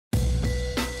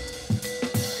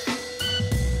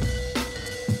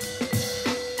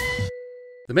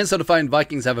The Minnesota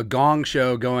Vikings have a gong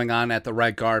show going on at the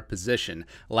right guard position.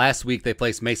 Last week, they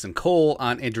placed Mason Cole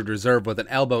on injured reserve with an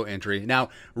elbow injury. Now,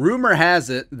 rumor has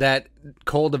it that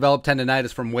Cole developed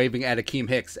tendonitis from waving at Akeem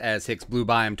Hicks as Hicks blew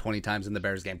by him 20 times in the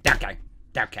Bears game. That guy.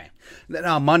 Okay. Then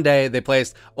on Monday, they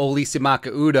placed Oli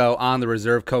Udoh on the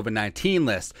reserve COVID-19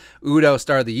 list. Udoh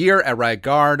started the year at right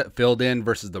guard, filled in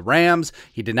versus the Rams.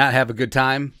 He did not have a good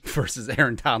time versus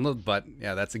Aaron Donald, but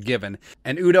yeah, that's a given.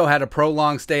 And Udoh had a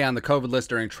prolonged stay on the COVID list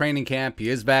during training camp. He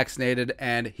is vaccinated,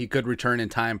 and he could return in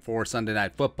time for Sunday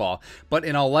Night Football. But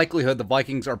in all likelihood, the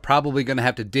Vikings are probably going to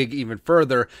have to dig even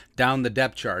further down the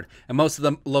depth chart. And most of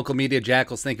the local media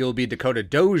jackals think it will be Dakota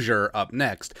Dozier up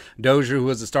next. Dozier, who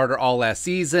was a starter all last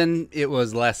season, it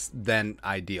was less than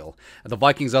ideal. The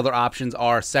Vikings' other options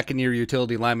are second-year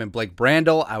utility lineman Blake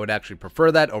Brandel. I would actually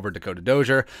prefer that over Dakota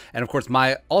Dozier. And of course,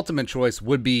 my ultimate choice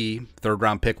would be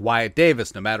third-round pick Wyatt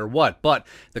Davis, no matter what. But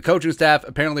the coaching staff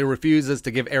apparently refuses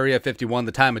to give Area 51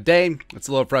 the time of day. It's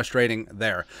a little frustrating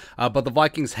there. But the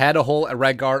Vikings had a hole at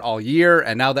right guard all year,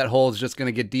 and now that hole is just going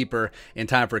to get deeper in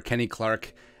time for Kenny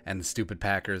Clark and the stupid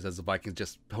Packers, as the Vikings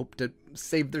just hope to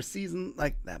save their season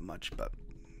like that much, but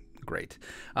great.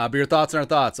 But your thoughts on our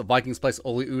thoughts. The Vikings place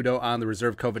Oli Udoh on the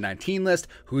reserve COVID-19 list.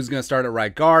 Who's going to start at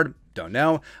right guard? Don't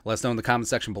know. Let us know in the comment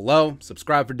section below.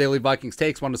 Subscribe for daily Vikings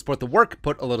takes. Want to support the work?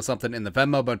 Put a little something in the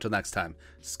Venmo. But until next time,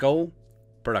 Skol,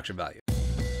 production value.